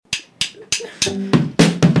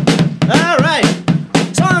All right.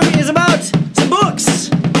 Song is about some books.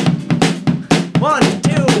 1,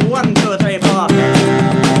 2, 1, 2, 3, 4.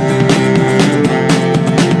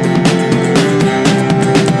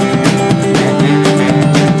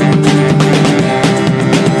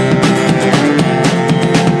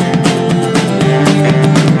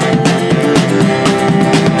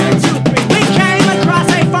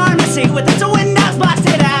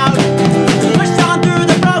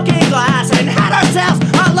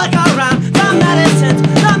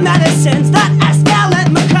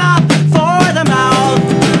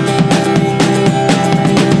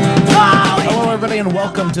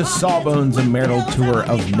 Welcome to Sawbones, a marital tour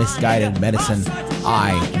of misguided medicine.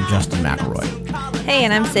 I am Justin McElroy. Hey,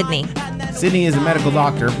 and I'm Sydney. Sydney is a medical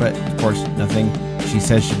doctor, but of course, nothing she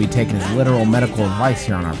says should be taken as literal medical advice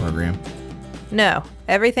here on our program. No,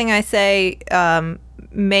 everything I say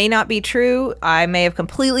may not be true. I may have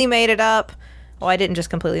completely made it up. Well, I didn't just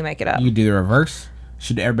completely make it up. You do the reverse?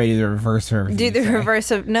 Should everybody do the reverse? Do the reverse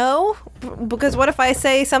of no? Because what if I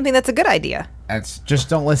say something that's a good idea? That's just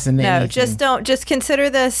don't listen to anything. Just don't. Just consider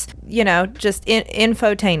this, just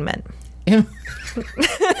infotainment.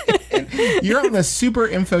 You're on the super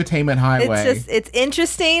infotainment highway. It's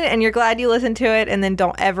interesting, and you're glad you listened to it, and then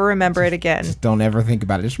don't ever remember it again. Just don't ever think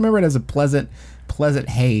about it. Just remember it as a pleasant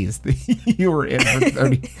haze that you were in for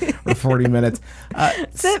 30 or 40 minutes.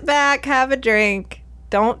 Sit back, have a drink.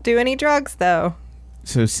 Don't do any drugs, though.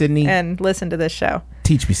 So, Sydney, and listen to this show.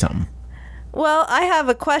 Teach me something. Well, I have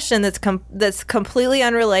a question that's completely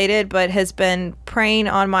unrelated, but has been preying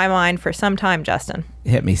on my mind for some time, Justin.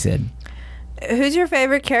 Hit me, Sid. Who's your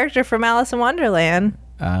favorite character from Alice in Wonderland?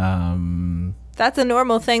 That's a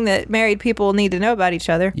normal thing that married people need to know about each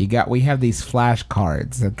other. We have these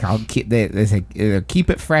flashcards. They're called they say keep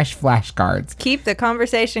it fresh flashcards. Keep the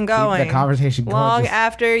conversation going. Keep the conversation going. Long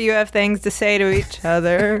after you have things to say to each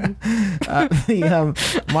other.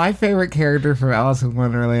 My favorite character from Alice in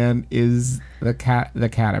Wonderland is the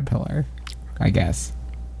caterpillar, I guess.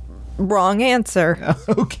 Wrong answer.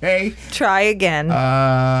 Okay. Try again.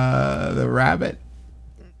 The rabbit.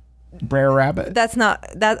 Brer Rabbit. That's not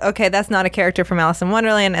a character from Alice in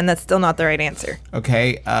Wonderland, and that's still not the right answer.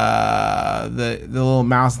 Okay, the little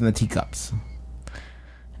mouse in the teacups.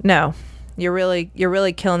 No, you're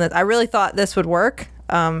really killing this. I really thought this would work,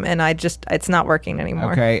 and it's not working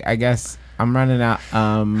anymore. Okay, I guess I'm running out.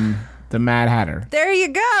 The Mad Hatter. There you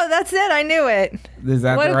go. That's it. I knew it. Is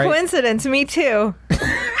that what right? a coincidence. Me too.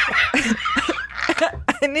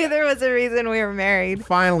 I knew there was a reason we were married.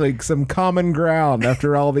 Finally, some common ground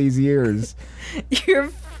after all these years. Your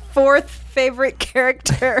fourth favorite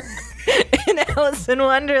character in Alice in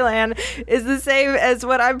Wonderland is the same as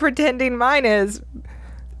what I'm pretending mine is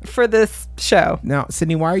for this show. Now,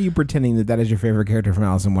 Sydney, why are you pretending that is your favorite character from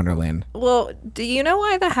Alice in Wonderland? Well, do you know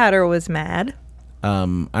why the Hatter was mad? I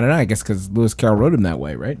don't know. I guess because Lewis Carroll wrote him that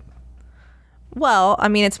way, right? Well, I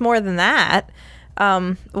mean, it's more than that.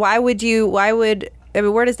 Where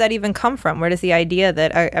does that even come from? Where does the idea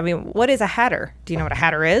that, what is a hatter? Do you know what a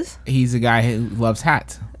hatter is? He's a guy who loves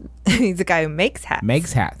hats. He's a guy who makes hats.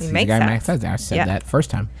 Makes hats. He's a guy who makes hats. I said that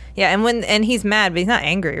first time. Yeah, and he's mad, but he's not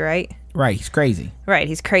angry, right? Right, he's crazy. Right,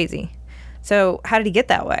 he's crazy. So how did he get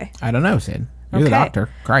that way? I don't know, Sid. You're the doctor.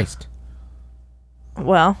 Christ.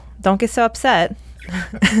 Well, don't get so upset.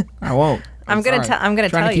 I won't. I'm gonna tell you.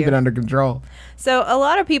 Trying to keep it under control. So a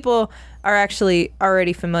lot of people are actually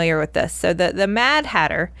already familiar with this. So the Mad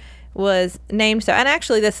Hatter was named so, and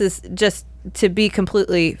actually this is just to be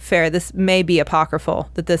completely fair. This may be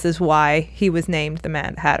apocryphal that this is why he was named the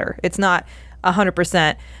Mad Hatter. It's not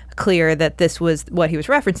 100% clear that this was what he was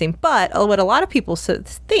referencing, but what a lot of people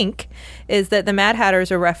think is that the Mad Hatter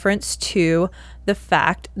is a reference to the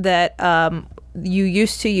fact that you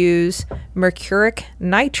used to use mercuric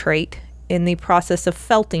nitrate in the process of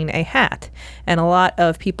felting a hat. And a lot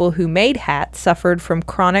of people who made hats suffered from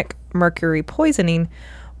chronic mercury poisoning,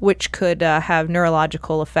 which could have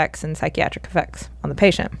neurological effects and psychiatric effects on the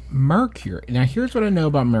patient. Mercury. Now, here's what I know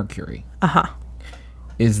about mercury. Uh-huh.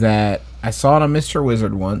 Is that I saw it on Mr.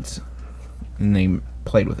 Wizard once, and they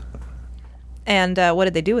played with it. And what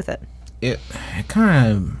did they do with it? It kind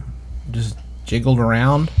of just jiggled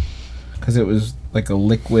around, because it was like a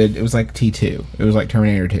liquid. It was like T2. It was like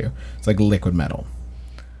Terminator 2. It's like liquid metal.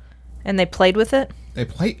 And they played with it? They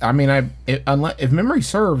played. I mean, if memory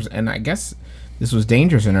serves, and I guess this was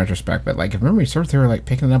dangerous in retrospect, but like if memory serves, they were like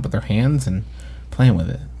picking it up with their hands and playing with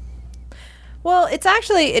it. Well, it's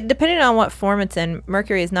actually, depending on what form it's in,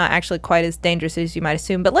 mercury is not actually quite as dangerous as you might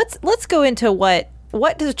assume. But let's go into what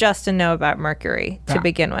does Justin know about mercury to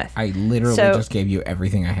begin with? I literally just gave you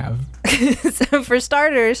everything I have. So for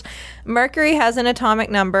starters, mercury has an atomic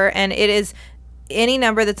number, and it is any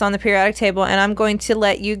number that's on the periodic table, and I'm going to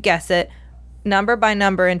let you guess it number by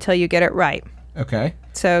number until you get it right. Okay.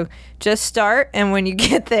 So just start, and when you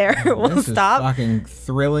get there, we'll This stop. is fucking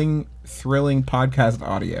thrilling podcast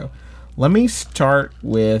audio. Let me start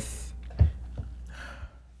with.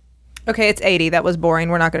 Okay, it's 80. That was boring.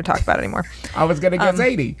 We're not going to talk about it anymore. I was gonna guess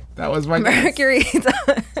 80. That was my guess. Mercury.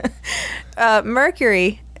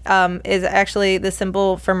 Mercury is actually the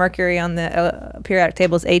symbol for mercury on the periodic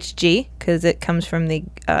table is Hg, because it comes from the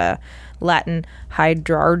Latin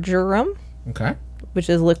hydrargyrum, Okay. which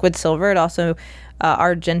is liquid silver. It also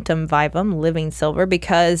argentum vivum, living silver,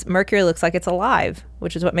 because mercury looks like it's alive,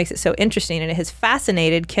 which is what makes it so interesting. And it has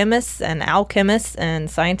fascinated chemists and alchemists and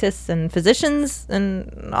scientists and physicians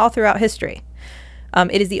and all throughout history.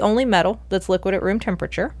 It is the only metal that's liquid at room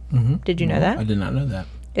temperature. Mm-hmm. Did you know that? I did not know that.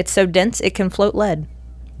 It's so dense it can float lead.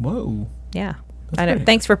 Whoa. Yeah. I know. pretty-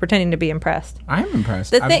 Thanks for pretending to be impressed. I am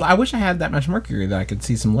impressed. The thing- I wish I had that much mercury that I could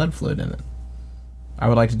see some lead fluid in it. I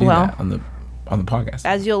would like to do Well, that on the podcast.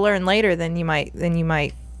 As you'll learn later, then you might,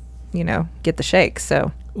 get the shakes.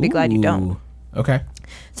 So be glad you don't. Ooh. Okay.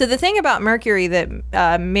 So the thing about mercury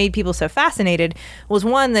that made people so fascinated was,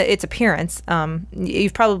 one, that its appearance.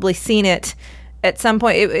 You've probably seen it at some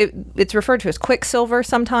point. It's referred to as quicksilver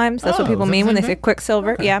sometimes. That's what Oh, people is that mean when the they same say thing?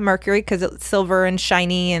 quicksilver. Okay. Yeah, mercury, because it's silver and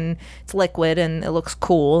shiny and it's liquid and it looks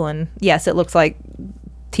cool. And yes, it looks like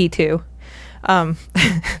T2,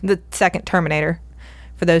 the second Terminator,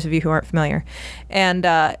 for those of you who aren't familiar. And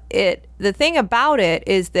the thing about it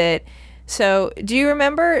is that, so do you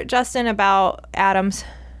remember, Justin, about atoms?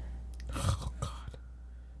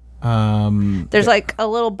 There's like a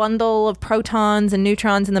little bundle of protons and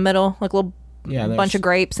neutrons in the middle, like a little bunch of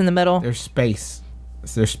grapes in the middle. There's space.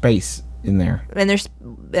 There's space in there. And there's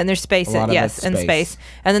space, A lot of yes, it's and space. space.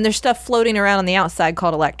 And then there's stuff floating around on the outside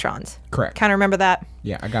called electrons. Correct. Kind of remember that?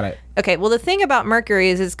 Yeah, I got it. Okay, well, the thing about mercury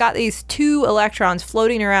is it's got these 2 electrons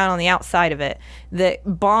floating around on the outside of it that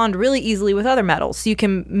bond really easily with other metals. So you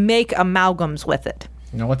can make amalgams with it.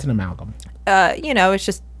 Now, what's an amalgam? It's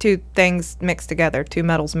just 2 things mixed together, 2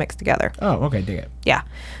 metals mixed together. Oh, okay, dig it. Yeah.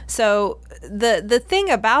 So the thing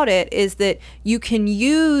about it is that you can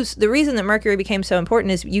use, the reason that mercury became so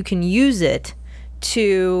important is you can use it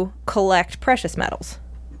to collect precious metals.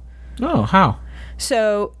 Oh, how?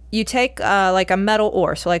 So you take like a metal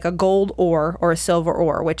ore, so like a gold ore or a silver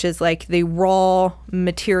ore, which is like the raw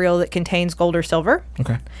material that contains gold or silver.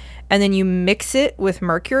 Okay. And then you mix it with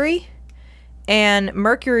mercury, and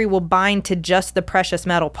mercury will bind to just the precious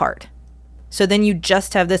metal part. So then you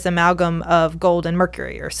just have this amalgam of gold and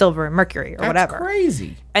mercury, or silver and mercury, or That's whatever.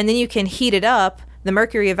 crazy. And then you can heat it up, the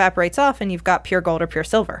mercury evaporates off, and you've got pure gold or pure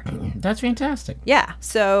silver. That's fantastic. Yeah,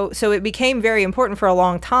 so it became very important for a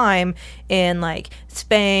long time in like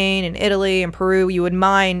Spain and Italy and Peru. You would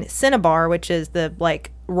mine cinnabar, which is the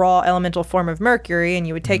like raw elemental form of mercury, and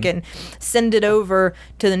you would take it and send it over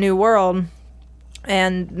to the New World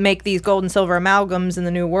and make these gold and silver amalgams in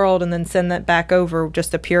the New World, and then send that back over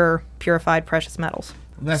just the purified precious metals.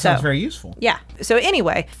 That sounds very useful. Yeah. So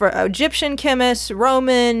anyway, for Egyptian chemists,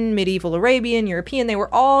 Roman, medieval Arabian, European, they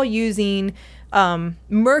were all using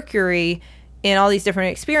mercury in all these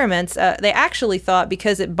different experiments. They actually thought,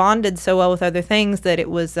 because it bonded so well with other things, that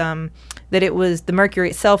it was the mercury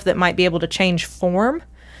itself that might be able to change form.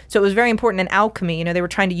 So it was very important in alchemy. They were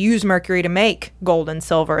trying to use mercury to make gold and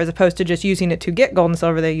silver, as opposed to just using it to get gold and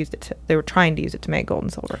silver. They were trying to use it to make gold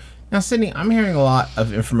and silver. Now, Sydney, I'm hearing a lot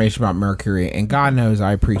of information about mercury, and God knows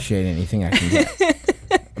I appreciate anything I can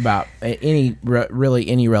get about any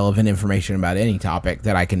relevant information about any topic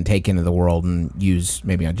that I can take into the world and use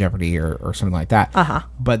maybe on Jeopardy or something like that.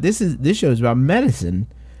 But this show is about medicine,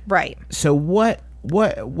 Right. so what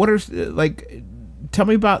are like? Tell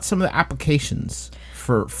me about some of the applications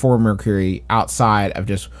for mercury outside of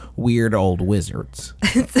just weird old wizards.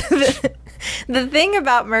 The thing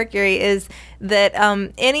about mercury is that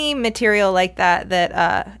any material like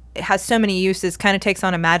that has so many uses kind of takes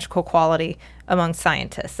on a magical quality among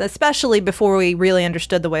scientists, especially before we really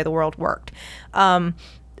understood the way the world worked.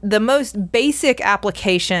 The most basic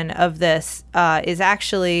application of this is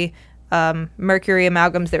actually mercury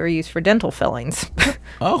amalgams that were used for dental fillings.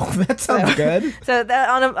 Oh, that sounds good. So that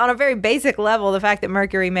on a very basic level, the fact that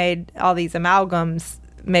mercury made all these amalgams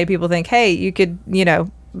made people think, hey, you could,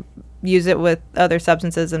 use it with other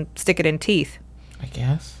substances and stick it in teeth. I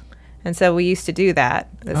guess. And so we used to do that.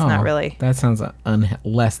 It's not really. That sounds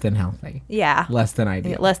less than healthy. Yeah. Less than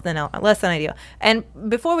ideal. Less than ideal. And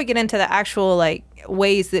before we get into the actual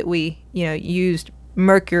ways that we used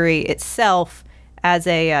mercury itself as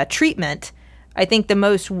a treatment, I think the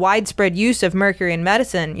most widespread use of mercury in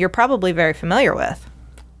medicine, you're probably very familiar with.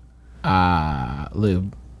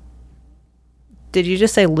 Lube. Did you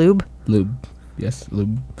just say lube? Lube. Yes,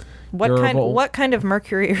 lube. What kind of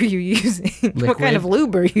mercury are you using? What kind of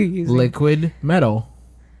lube are you using? Liquid metal.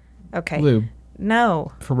 Okay. Lube.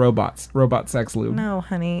 No. For robots. Robot sex lube. No,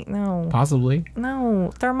 honey. No. Possibly.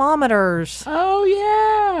 No. Thermometers. Oh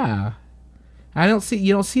yeah.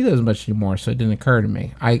 You don't see those much anymore, so it didn't occur to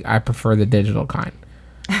me. I prefer the digital kind.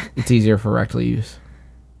 It's easier for rectal use.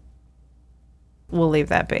 We'll leave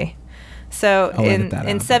that be. So in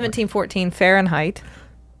 1714, Fahrenheit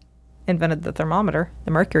invented the thermometer,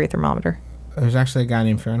 the mercury thermometer. There's actually a guy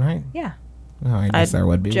named Fahrenheit? Yeah. Oh, I guess there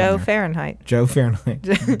would be. Joe Fahrenheit. Joe Fahrenheit.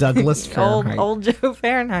 Douglas Fahrenheit. Old Joe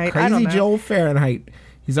Fahrenheit. I don't Crazy know. Joel Fahrenheit.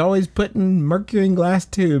 He's always putting mercury in glass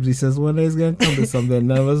tubes. He says one day he's going to come to something.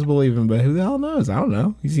 None of us believe him, but who the hell knows? I don't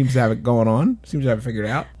know. He seems to have it going on. Seems to have it figured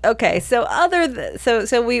out. Okay, so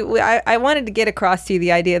I wanted to get across to you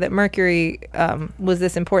the idea that mercury was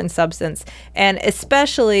this important substance, and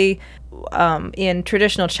especially in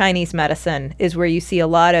traditional Chinese medicine is where you see a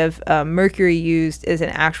lot of mercury used as an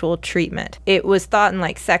actual treatment. It was thought in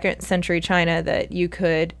like 2nd century China that you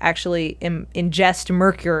could actually ingest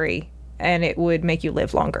mercury and it would make you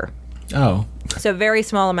live longer. Oh. So very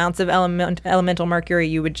small amounts of elemental mercury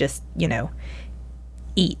you would just,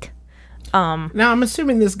 eat. Now, I'm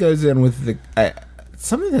assuming this goes in with the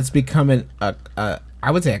something that's becoming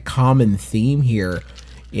I would say a common theme here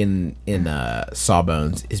in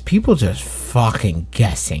Sawbones is people just fucking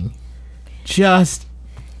guessing. Just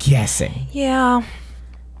guessing. Yeah.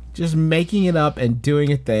 Just making it up and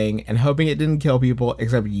doing a thing and hoping it didn't kill people,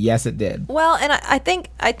 except yes, it did. Well, and I think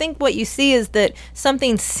what you see is that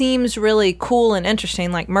something seems really cool and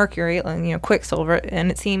interesting, like mercury, Quicksilver,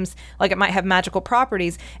 and it seems like it might have magical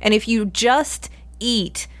properties. And if you just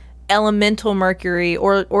eat elemental mercury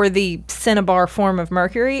or the cinnabar form of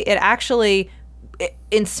mercury, it actually,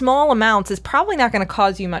 in small amounts, is probably not going to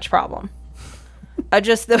cause you much problem.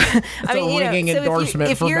 Ringing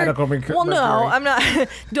endorsement for medical mercury. Well, no, I'm not.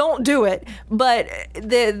 Don't do it. But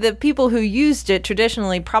the people who used it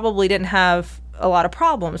traditionally probably didn't have a lot of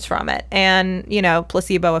problems from it, and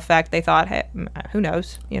placebo effect. They thought, hey, who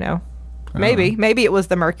knows? Maybe it was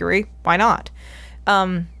the mercury. Why not?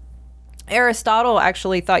 Aristotle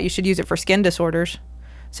actually thought you should use it for skin disorders,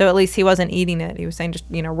 so at least he wasn't eating it. He was saying just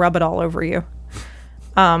rub it all over you.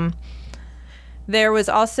 There was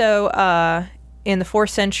also. In the 4th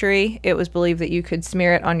century, it was believed that you could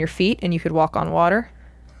smear it on your feet and you could walk on water.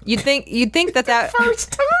 You'd think that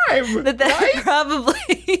first time that right?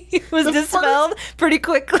 Probably was dispelled pretty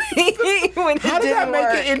quickly when How did that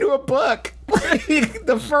make it into a book?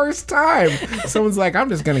 The first time, someone's like, "I'm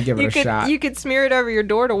just gonna give it a shot." You could smear it over your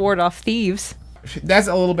door to ward off thieves. That's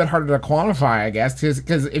a little bit harder to quantify, I guess,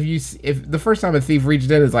 because if the first time a thief reached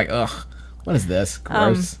in, it's like, ugh, what is this?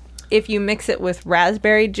 Gross. If you mix it with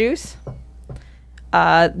raspberry juice.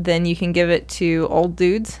 Then you can give it to old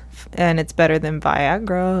dudes, and it's better than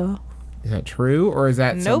Viagra. Is that true, or is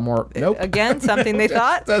that some more? Nope. Again, something they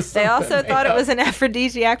thought. They also thought it was an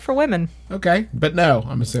aphrodisiac for women. Okay, but no,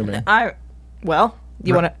 I'm assuming. You want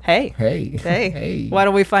to? Hey. Why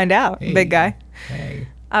don't we find out, big guy? Hey.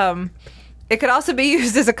 It could also be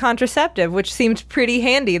used as a contraceptive, which seemed pretty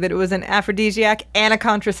handy that it was an aphrodisiac and a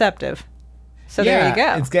contraceptive. So there you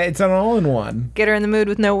go. It's an all-in-one. Get her in the mood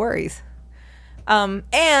with no worries. I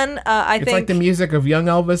think it's like the music of young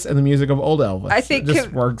Elvis and the music of old Elvis. I think it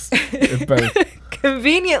just works with both.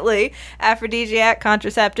 Conveniently, aphrodisiac,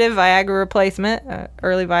 contraceptive, Viagra replacement,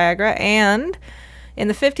 early Viagra, and in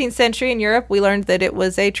the 15th century in Europe, we learned that it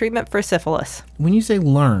was a treatment for syphilis. When you say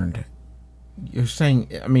learned, you're saying,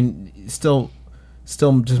 still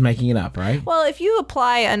just making it up, right? Well, if you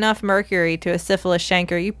apply enough mercury to a syphilis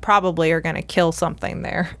chancre, you probably are going to kill something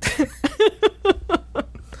there.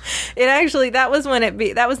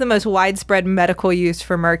 That was the most widespread medical use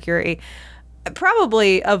for mercury.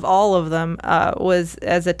 Probably of all of them was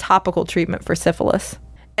as a topical treatment for syphilis.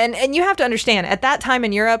 And you have to understand, at that time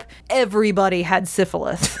in Europe, everybody had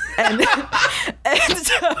syphilis. and so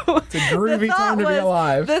it's a groovy time to be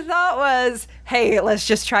alive. The thought was, hey, let's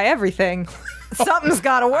just try everything. Something's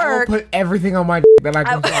got to work. I will put everything on my that I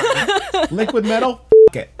can find. Liquid metal,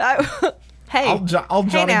 f*** it. Hey,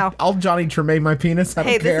 I'll Johnny Tremaine my penis. I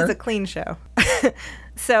don't care. This is a clean show.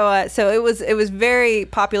 So it was very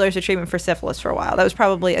popular as a treatment for syphilis for a while. That was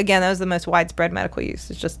probably, again, that was the most widespread medical use.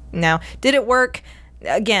 It's just now, did it work?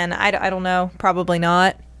 Again, I don't know. Probably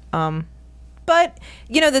not. But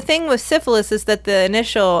the thing with syphilis is that the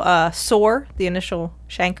initial sore, the initial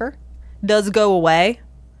chancre, does go away.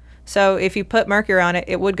 So if you put mercury on it,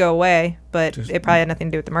 it would go away, but it probably had nothing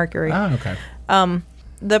to do with the mercury. Oh, okay.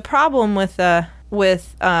 The problem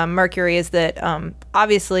with mercury is that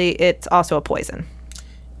obviously it's also a poison.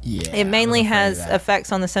 Yeah. It mainly I was afraid has of that.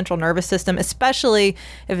 effects on the central nervous system, especially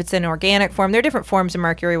if it's in organic form. There are different forms of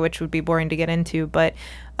mercury, which would be boring to get into, but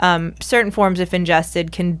certain forms, if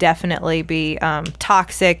ingested, can definitely be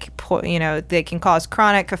toxic. They can cause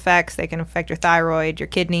chronic effects. They can affect your thyroid, your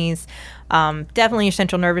kidneys, definitely your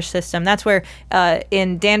central nervous system. That's where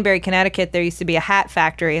in Danbury, Connecticut, there used to be a hat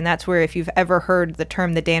factory, and that's where, if you've ever heard the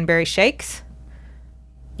term the Danbury Shakes,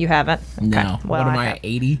 you haven't? No. Okay. Well, what am I I, have.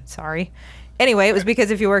 80? Sorry. Anyway, it was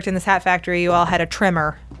because if you worked in this hat factory, you all had a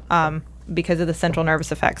tremor because of the central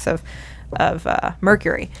nervous effects of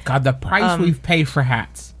mercury. God, the price we've paid for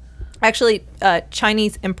hats. Actually,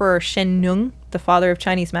 Chinese Emperor Shen Nung, the father of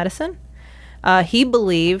Chinese medicine, he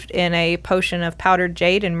believed in a potion of powdered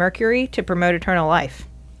jade and mercury to promote eternal life.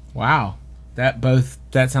 Wow.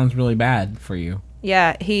 That sounds really bad for you.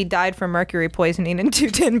 Yeah, he died from mercury poisoning in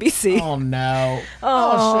 210 BC. Oh, no.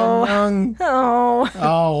 Oh. Shenlong. Oh.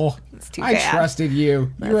 Oh. too I bad. trusted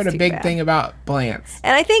you. You had a too big bad. thing about plants.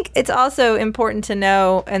 And I think it's also important to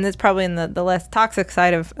know, and it's probably in the less toxic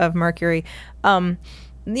side of mercury,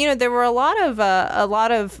 there were a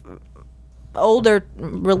lot of older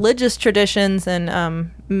religious traditions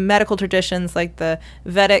and medical traditions, like the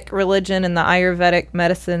Vedic religion and the Ayurvedic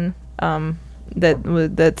medicine,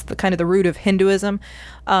 that's the kind of the root of Hinduism.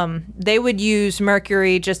 They would use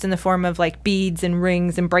mercury just in the form of like beads and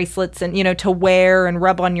rings and bracelets, and to wear and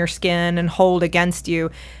rub on your skin and hold against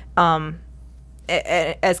you,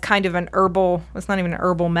 as kind of an herbal. It's not even an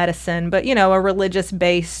herbal medicine, but a religious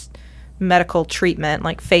based medical treatment,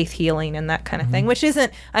 like faith healing and that kind of thing, which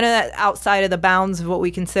isn't, I know that outside of the bounds of what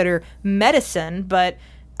we consider medicine, but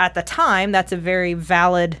at the time, that's a very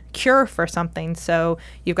valid cure for something. So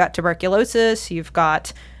you've got tuberculosis, you've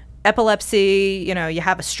got epilepsy, you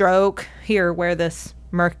have a stroke. Here, wear this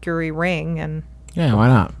mercury ring and Yeah, why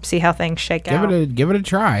not? see how things shake out. Give it a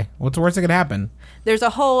try. What's the worst that could happen? There's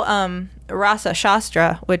a whole Rasa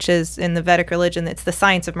Shastra, which is in the Vedic religion. It's the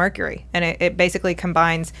science of mercury, and it basically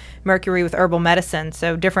combines mercury with herbal medicine.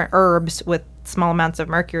 So different herbs with small amounts of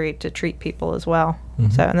mercury to treat people as well.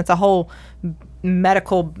 So, and it's a whole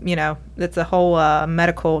medical, it's a whole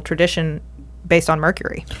medical tradition based on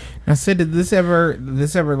mercury. Now, Sid, did this ever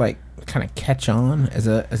like kind of catch on as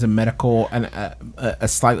a medical and a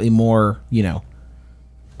slightly more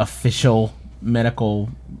official medical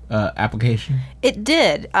application? It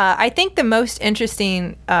did. I think the most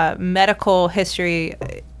interesting medical history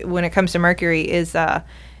when it comes to mercury is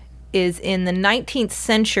in the 19th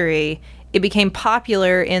century. It became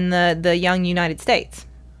popular in the young United States.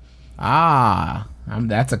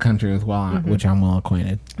 That's a country with which I'm well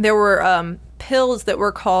acquainted. There were pills that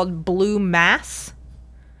were called blue mass,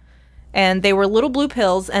 and they were little blue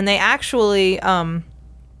pills, and they actually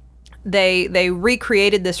they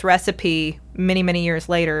recreated this recipe many years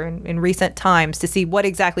later in recent times to see what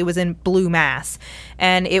exactly was in blue mass,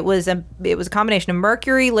 and it was a combination of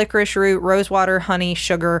mercury, licorice root, rosewater, honey,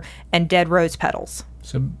 sugar, and dead rose petals.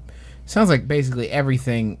 So sounds like basically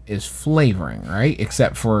everything is flavoring, right?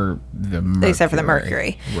 Except for the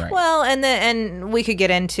mercury. Right. Well, and we could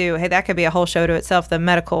get into, hey, that could be a whole show to itself, the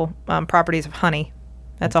medical properties of honey.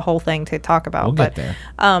 That's a whole thing to talk about. We'll get there.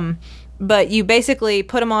 But you basically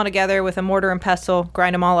put them all together with a mortar and pestle,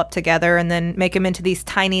 grind them all up together, and then make them into these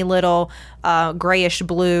tiny little grayish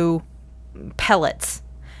blue pellets.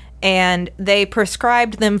 And they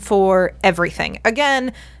prescribed them for everything.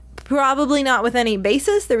 Again, probably not with any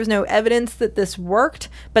basis. There was no evidence that this worked,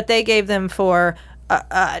 but they gave them for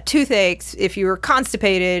toothaches, if you were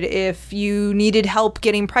constipated, if you needed help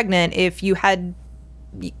getting pregnant, if you had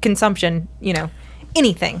consumption,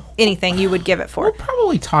 anything you would give it for. We'll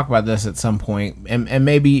probably talk about this at some point, and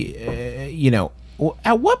maybe,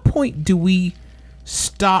 at what point do we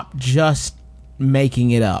stop just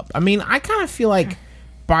making it up? I mean, I kind of feel like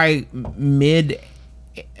by mid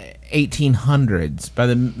 1800s, by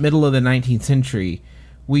the middle of the 19th century,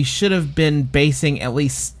 we should have been basing at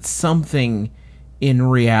least something in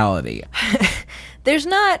reality. There's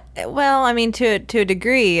not, well, I mean, to a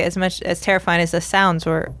degree, as much as terrifying as this sounds,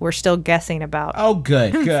 we're still guessing about. Oh,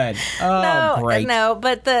 good. Oh, great. No,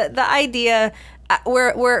 but the idea,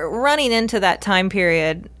 we're running into that time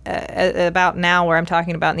period about now where I'm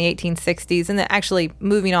talking about in the 1860s, and then actually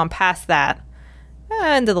moving on past that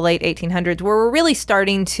into the late 1800s, where we're really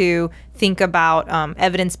starting to think about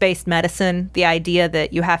evidence-based medicine, the idea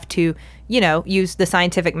that you have to, use the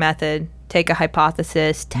scientific method, take a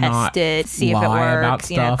hypothesis, test it, see if it lie about works,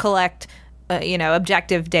 stuff. collect,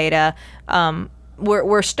 objective data.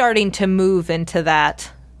 we're starting to move into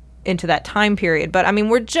that time period. But I mean,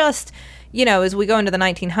 we're just, as we go into the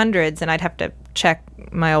 1900s, and I'd have to check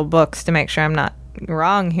my old books to make sure I'm not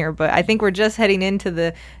wrong here, but I think we're just heading into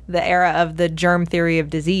the era of the germ theory of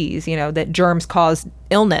disease, that germs cause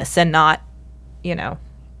illness and not,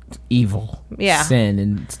 evil, sin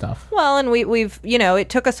and stuff. Well, and we've it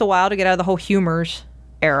took us a while to get out of the whole humors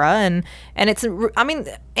era, and it's, I mean,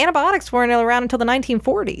 antibiotics weren't around until the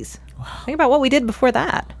 1940s. Wow. Think about what we did before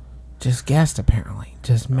that. Just guessed, apparently.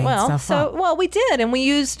 Just made stuff up. Well, we did, and we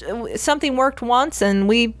used something worked once, and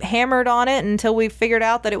we hammered on it until we figured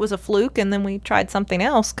out that it was a fluke, and then we tried something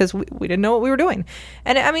else because we didn't know what we were doing.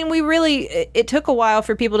 And I mean, it took a while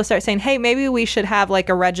for people to start saying, hey, maybe we should have like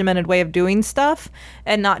a regimented way of doing stuff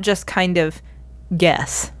and not just kind of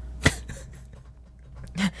guess.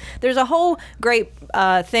 There's a whole great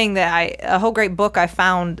a whole great book I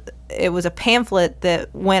found. It was a pamphlet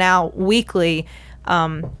that went out weekly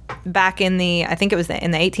back in I think it was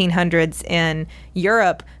in the 1800s in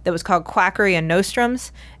Europe, that was called Quackery and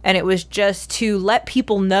Nostrums, and it was just to let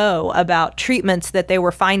people know about treatments that they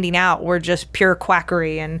were finding out were just pure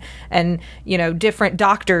quackery, and different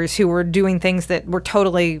doctors who were doing things that were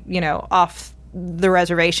totally off the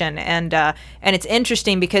reservation. And it's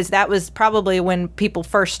interesting because that was probably when people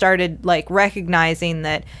first started like recognizing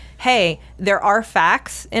that, hey, there are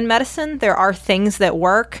facts in medicine, there are things that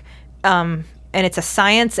work, and it's a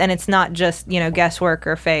science, and it's not just, guesswork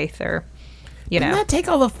or faith or, Doesn't that take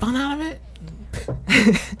all the fun out of it?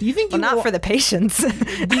 Do you think not for the patients.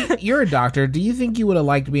 You're a doctor. Do you think you would have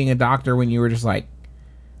liked being a doctor when you were just like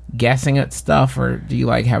guessing at stuff, or do you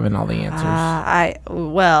like having all the answers?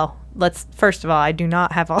 First of all, I do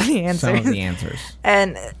not have all the answers. Some of the answers.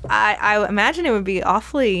 And I imagine it would be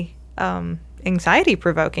awfully anxiety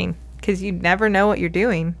provoking because you never know what you're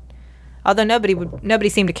doing. Although nobody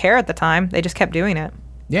seemed to care at the time. They just kept doing it.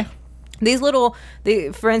 Yeah.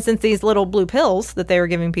 For instance, these little blue pills that they were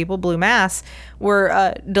giving people, blue mass,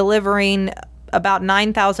 were delivering about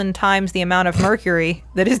 9,000 times the amount of mercury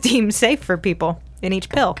that is deemed safe for people in each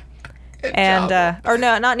pill. And or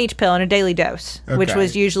no, not in each pill, in a daily dose, which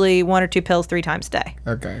was usually 1 or 2 pills 3 times a day.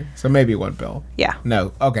 Okay, so maybe 1 pill. Yeah.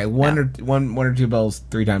 No. Okay, one or two pills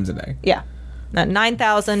 3 times a day. Yeah.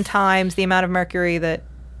 9,000 times the amount of mercury that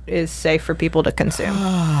is safe for people to consume.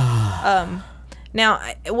 Now,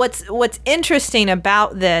 what's interesting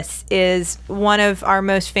about this is one of our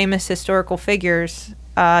most famous historical figures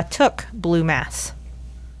took blue mass.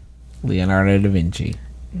 Leonardo da Vinci.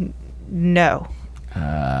 No.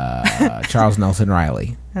 Charles Nelson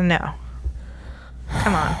Riley. No.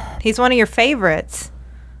 Come on. He's one of your favorites.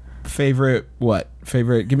 Favorite what?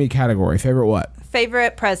 Favorite, give me a category. Favorite what?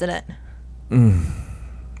 Favorite president.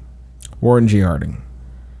 Warren G. Harding.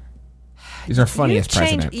 He's our funniest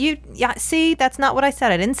president. See, that's not what I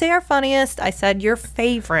said. I didn't say our funniest. I said your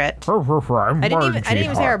favorite. I didn't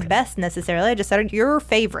even say our best necessarily. I just said your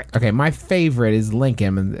favorite. Okay, my favorite is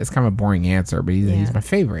Lincoln, and it's kind of a boring answer, but he's my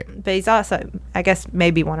favorite. But he's also, I guess,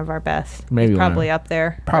 maybe one of our best. Maybe he's probably up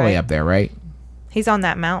there. Probably up there, right? He's on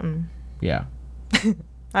that mountain. Yeah.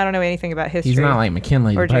 I don't know anything about history. He's not like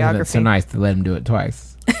McKinley. Or the president's geography. so nice to let him do it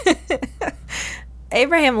twice.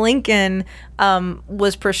 Abraham Lincoln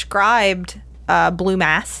was prescribed blue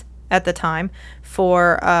mass at the time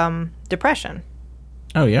for depression.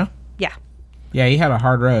 Oh, yeah? Yeah. Yeah, he had a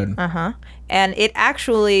hard road. Uh-huh. And it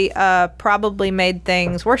actually probably made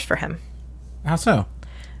things worse for him. How so?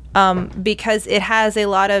 Because it has a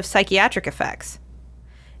lot of psychiatric effects.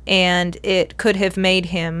 And it could have made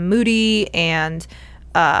him moody and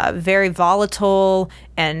very volatile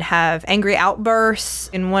and have angry outbursts.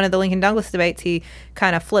 In one of the Lincoln Douglas debates, he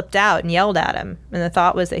kind of flipped out and yelled at him. And the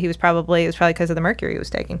thought was that it was probably because of the mercury he was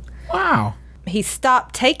taking. Wow. He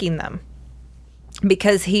stopped taking them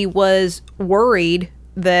because he was worried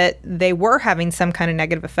that they were having some kind of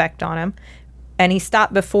negative effect on him. And he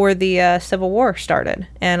stopped before the Civil War started.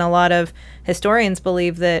 And a lot of historians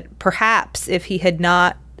believe that perhaps if he had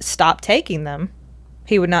not stopped taking them,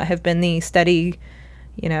 he would not have been the steady,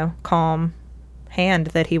 calm hand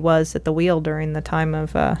that he was at the wheel during the time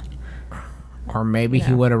of or maybe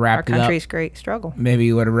he would have wrapped it up. Our country's great struggle. Maybe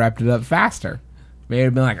he would have wrapped it up faster. Maybe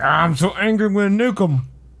he'd been like, I'm so angry, I'm going to nuke them.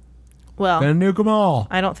 Well, going to nuke them all.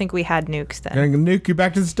 I don't think we had nukes then. Going to nuke you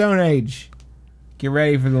back to the Stone Age. Get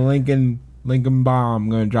ready for the Lincoln bomb. I'm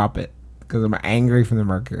going to drop it because I'm angry from the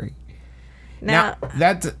mercury. Now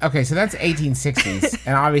that's okay. So that's 1860s,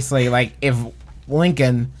 and obviously, like if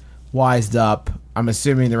Lincoln wised up I'm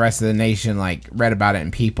assuming the rest of the nation like read about it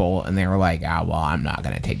in People, and they were like, well, I'm not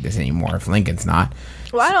going to take this anymore if Lincoln's not.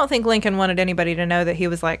 Well, I don't think Lincoln wanted anybody to know that he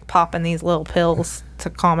was like popping these little pills to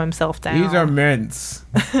calm himself down. These are mints.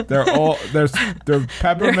 They're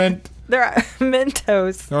peppermint. They're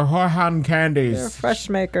Mentos. They're Horehound candies. They're Fresh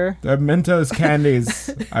Maker. They're Mentos candies.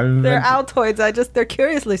 They're Altoids. They're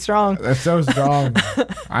curiously strong. They're so strong.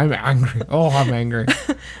 I'm angry. Oh, I'm angry.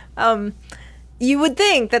 You would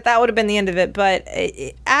think that would have been the end of it, but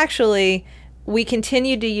actually, we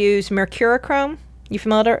continued to use mercurochrome. You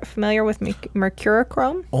familiar with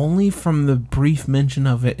mercurochrome? Only from the brief mention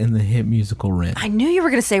of it in the hit musical Rent. I knew you were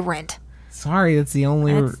going to say Rent. Sorry, that's the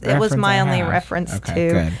only reference it was my only have. reference Okay,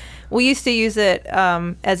 to. Good. We used to use it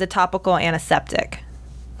as a topical antiseptic.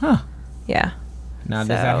 Huh. Yeah. Now, So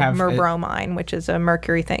does that have merbromine, which is a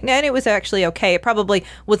mercury thing, and it was actually okay. It probably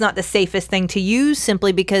was not the safest thing to use,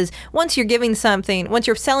 simply because once you're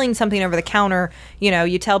selling something over the counter,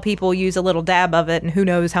 you tell people use a little dab of it, and who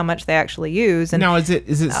knows how much they actually use. And now, is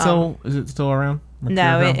it still around?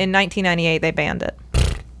 no, in 1998 they banned it.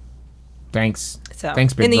 Thanks. So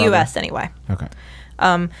Thanks, Big in the Brother. U.S. anyway. Okay.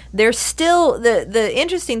 There's still the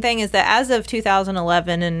interesting thing is that as of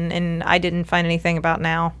 2011, and I didn't find anything about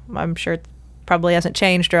now. I'm sure it probably hasn't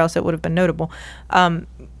changed, or else it would have been notable.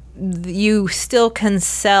 You still can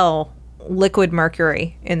sell liquid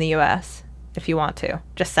mercury in the U.S. if you want to.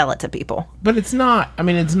 Just sell it to people. But it's not. I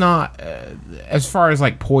mean, it's not as far as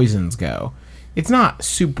like poisons go. It's not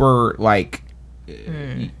super like.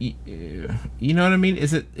 You know what I mean?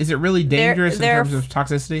 Is it really dangerous in terms of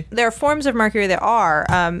toxicity? There are forms of mercury that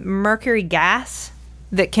are mercury gas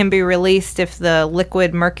that can be released if the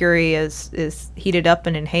liquid mercury is heated up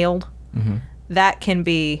and inhaled. Mm-hmm. That can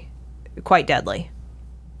be quite deadly.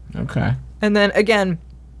 Okay. And then again,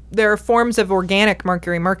 there are forms of organic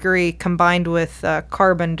mercury combined with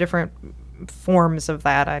carbon, different forms of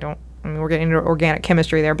that. We're getting into organic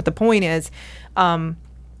chemistry there, but the point is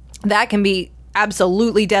that can be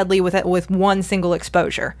absolutely deadly with one single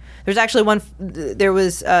exposure. There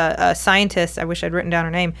was a scientist, I wish I'd written down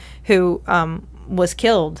her name, who was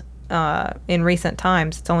killed in recent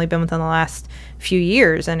times. It's only been within the last few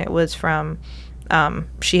years, and it was from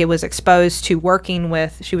she was exposed to working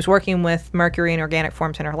with mercury in organic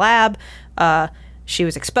forms in her lab. She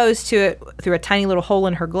was exposed to it through a tiny little hole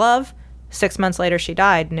in her glove. 6 months later, she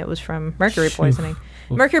died, and it was from mercury poisoning.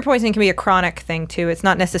 Mercury poisoning can be a chronic thing, too. It's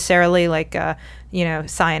not necessarily like,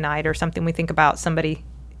 cyanide or something we think about somebody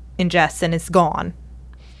ingests and it's gone.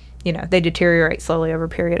 They deteriorate slowly over a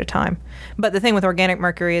period of time. But the thing with organic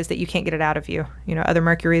mercury is that you can't get it out of you. Other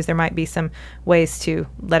mercuries, there might be some ways to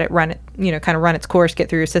let it run its course, get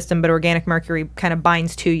through your system. But organic mercury kind of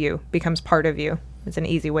binds to you, becomes part of you. It's an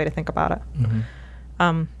easy way to think about it.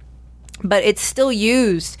 Mm-hmm. But it's still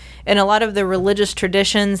used in a lot of the religious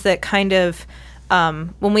traditions that kind of,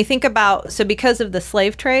 when we think about, so because of the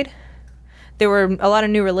slave trade, there were a lot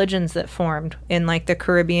of new religions that formed in like the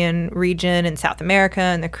Caribbean region and South America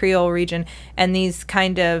and the Creole region. And these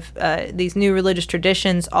kind of, these new religious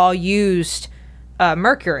traditions all used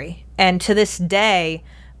mercury. And to this day,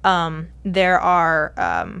 there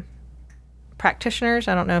are practitioners,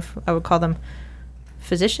 I don't know if I would call them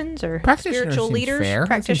physicians or spiritual leaders,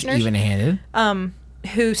 practitioners, even-handed,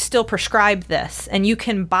 who still prescribe this, and you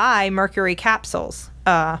can buy mercury capsules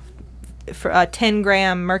for a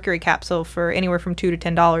 10-gram mercury capsule for anywhere from $2 to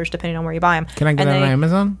 $10, depending on where you buy them. Can I get that on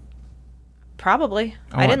Amazon? Probably.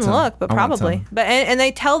 I didn't look, but probably. But and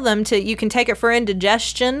they tell them you can take it for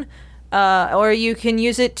indigestion, or you can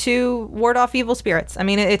use it to ward off evil spirits. I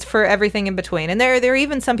mean, it's for everything in between. And there are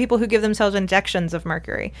even some people who give themselves injections of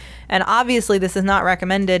mercury. And obviously this is not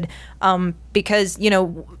recommended because,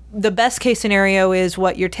 the best case scenario is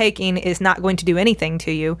what you're taking is not going to do anything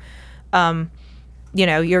to you.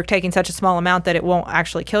 You're taking such a small amount that it won't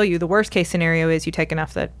actually kill you. The worst case scenario is you take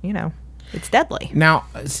enough that, it's deadly. Now,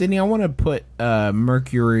 Sydney, I want to put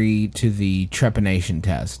mercury to the trepanation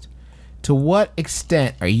test. To what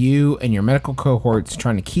extent are you and your medical cohorts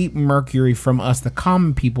trying to keep mercury from us, the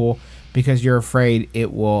common people, because you're afraid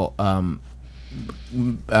it will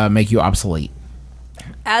make you obsolete?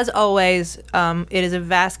 As always, it is a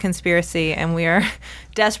vast conspiracy, and we are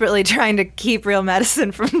desperately trying to keep real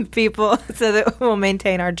medicine from people so that we'll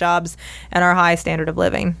maintain our jobs and our high standard of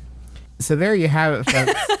living. So there you have it,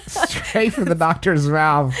 folks. Straight from the doctor's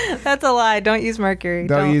mouth. That's a lie. Don't use mercury.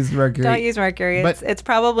 Don't use mercury. Don't use mercury. It's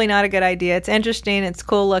probably not a good idea. It's interesting. It's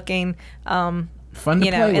cool looking. Fun to play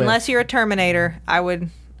with. Unless you're a Terminator,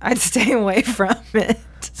 I'd stay away from it.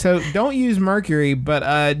 So don't use mercury,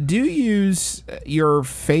 but do use your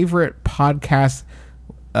favorite podcast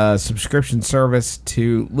subscription service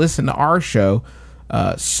to listen to our show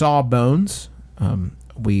Sawbones.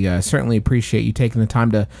 We certainly appreciate you taking the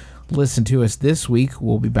time to listen to us this week.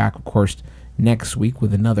 We'll be back, of course, next week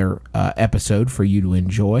with another episode for you to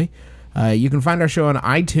enjoy. You can find our show on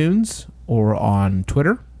iTunes or on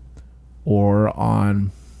Twitter or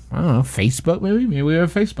on, I don't know, Facebook maybe? Maybe we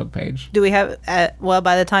have a Facebook page. Do we have, well,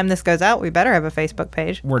 by the time this goes out, we better have a Facebook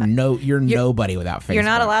page. You're nobody without Facebook. You're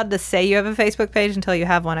not allowed to say you have a Facebook page until you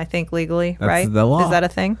have one, I think, legally, right? That's the law. Is that a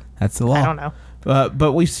thing? That's the law. I don't know.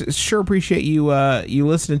 But we sure appreciate you you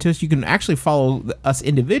listening to us. You can actually follow us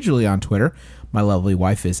individually on Twitter. My lovely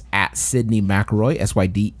wife is at Sydney McElroy,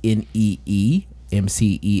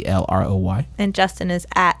 SYDNEEMCELROY. And Justin is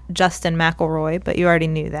at Justin McElroy, but you already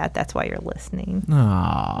knew that. That's why you're listening.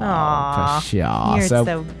 Aww. You're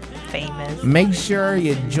so famous. Make sure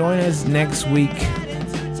you join us next week.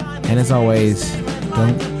 And as always,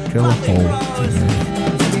 don't drill a hole in your head.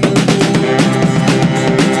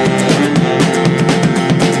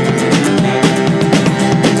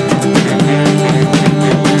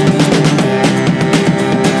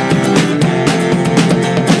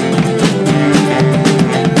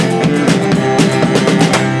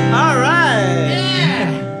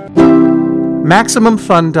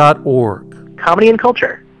 MaximumFun.org. Comedy and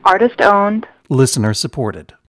culture. Artist owned. Listener supported.